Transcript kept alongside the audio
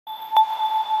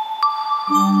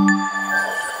Hey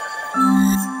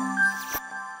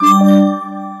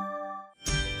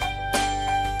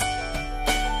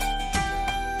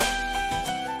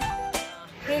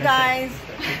guys,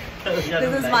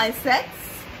 this is my sets.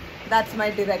 That's my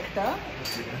director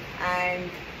and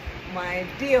my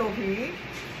DOP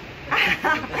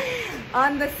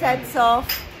on the sets of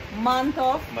Month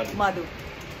of Madhu.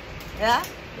 Yeah,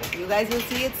 you guys will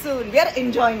see it soon. We are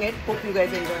enjoying it. Hope you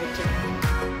guys enjoy it too.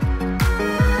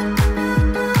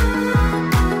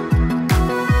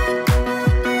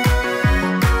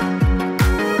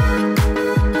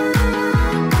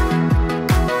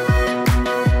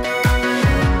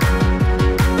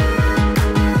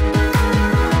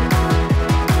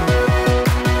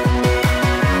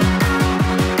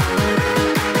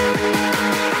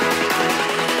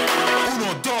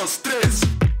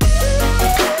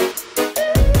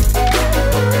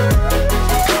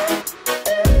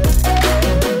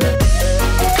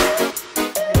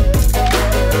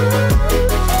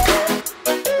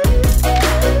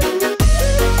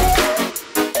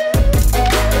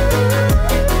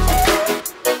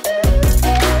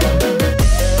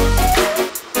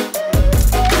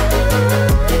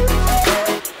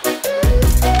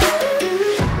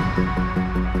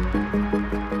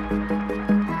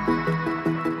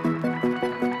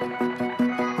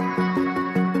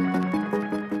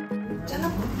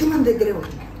 దగ్గరే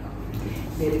ఉంటుంది.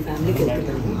 వేరే ఫ్యామిలీకి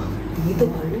వెళ్తున్నాము, మీతో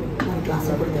వాళ్ళు మన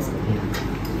క్లాస్లో కూడా తీసుకుంటాం.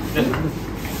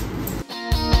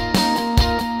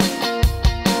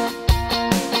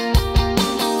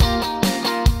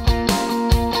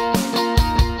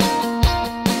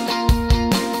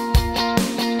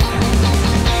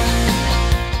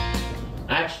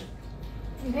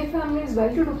 Indian family is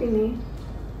well to do పిన్ని.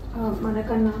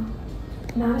 మనకన్నా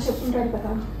నాన్న చెప్పుకుంటాడు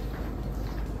కదా.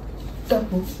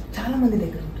 డబ్బు చాలా మంది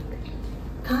దగ్గర ఉంటుంది,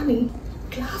 కానీ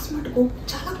క్లాస్ మటుకు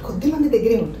చాలా కొద్ది మంది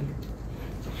దగ్గరే ఉంటుంది.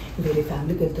 వేరే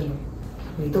ఫ్యామిలీకి వెళ్తున్నాం,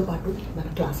 మీతో పాటు మన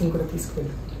క్లాస్ని కూడా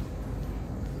తీసుకువెళ్ళాం.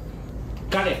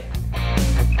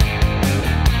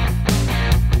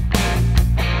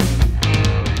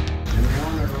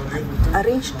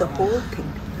 Arrange the whole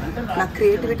thing. నా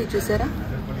క్రియేటివిటీ చూసారా?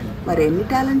 మరి ఎన్ని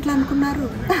టాలెంట్లు అనుకున్నారు?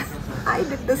 I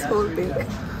did this whole thing.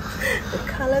 The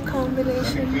colour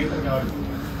combination,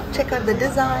 check out the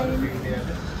design.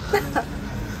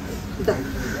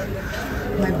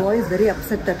 My boy is very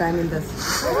upset that I'm in this.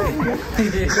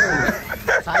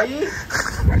 Sai?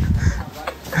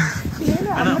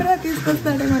 Amra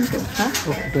తీసుకొస్తాడేమంటే.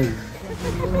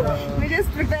 We're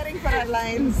just preparing for our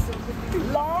lines.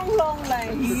 Long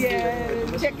lines.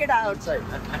 Yeah. Check it out.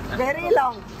 Very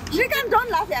long. Shrikant,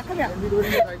 don't laugh. Yeah, come here.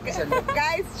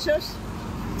 Guys, shush.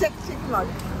 Check him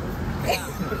out.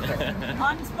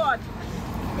 On spot.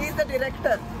 He's the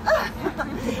director.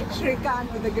 Shrikant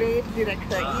is a great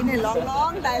director. In a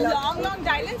long dialogue. Long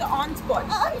dialogue on spot.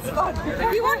 On spot.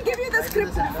 He won't give you the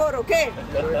scripts before, okay?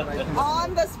 On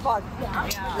the spot.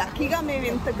 Yeah. Lucky ga మేము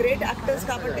ఎంత great actors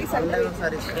కాబట్టి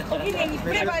okay నేను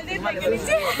ఇప్పుడే బయలుదేరి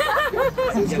బాగిస్తారు.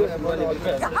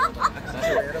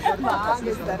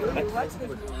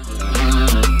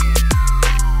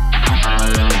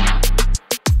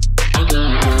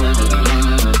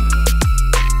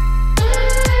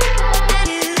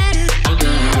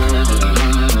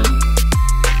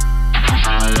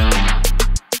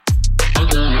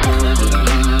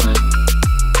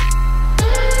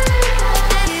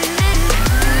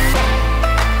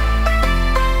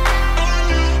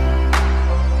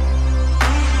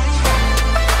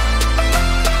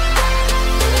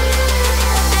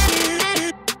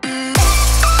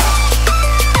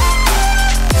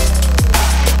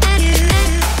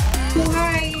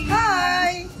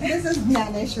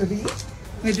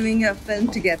 We're doing a film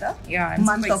together. Yeah, I'm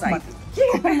Month of Madhu.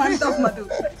 Month of Madhu.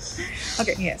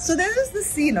 Okay. Yes. So there is this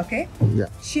scene, okay? Yeah.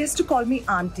 She has to call me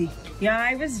auntie. Yeah,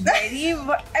 I was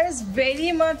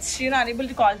very much, unable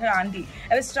to call her auntie.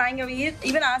 I was trying,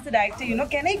 even asked the director,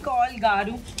 can I call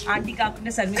Garu auntie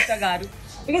Kakunda Sarmishta Garu?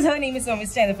 Because her name is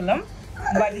Sarmishta in the film.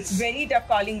 But it's very tough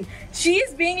calling. She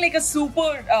is being like a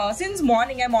super, since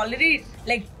morning I'm already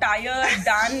like tired,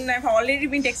 done. I've already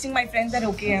been texting my friends that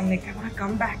okay, I'm like, I want to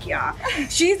come back, yeah.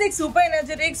 She's like super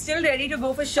energetic, still ready to go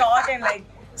for shot and like,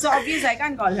 so obviously I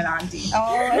can't call her auntie. Oh,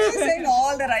 she's saying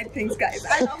all the right things, guys.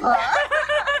 I love her.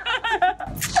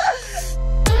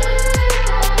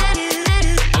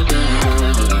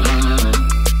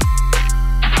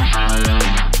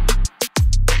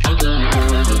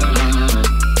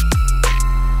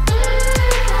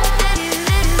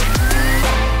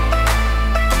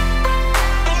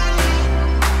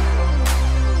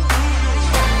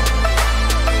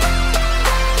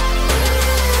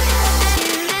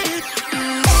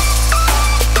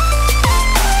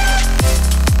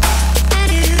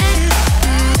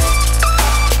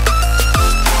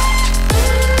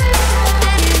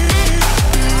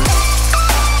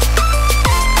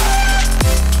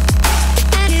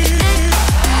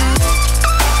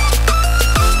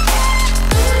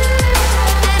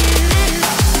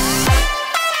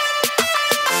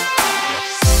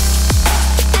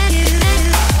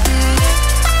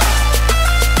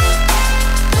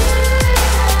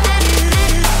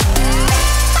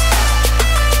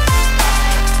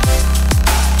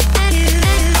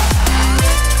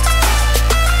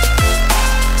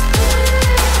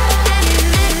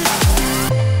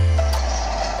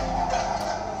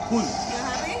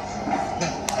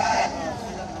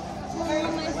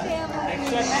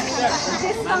 No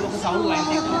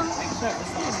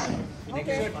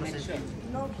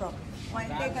problem. Fine,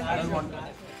 take a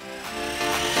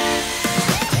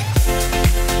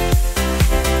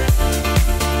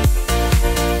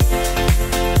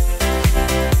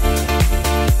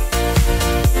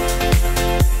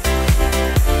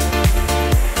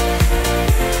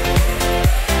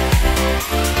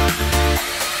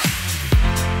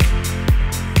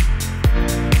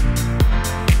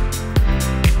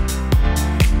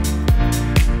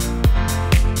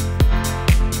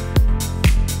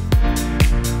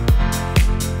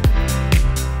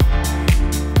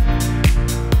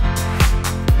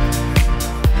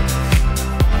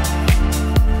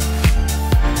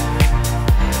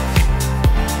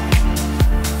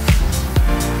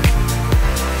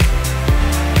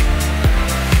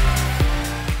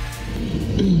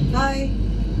Hi.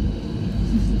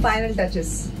 Final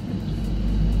touches.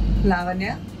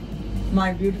 Lavanya,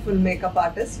 my beautiful makeup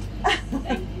artist.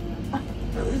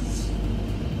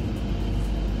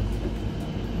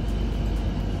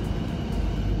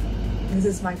 This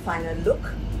is my final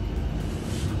look.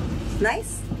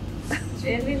 Nice?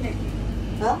 Jewelry.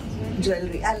 Huh?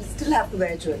 Jewelry. I'll still have to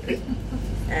wear jewelry.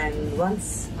 And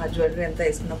once our jewelry anta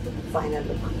iskunnappudu final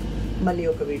look. Mali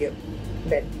oka video.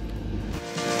 Bed.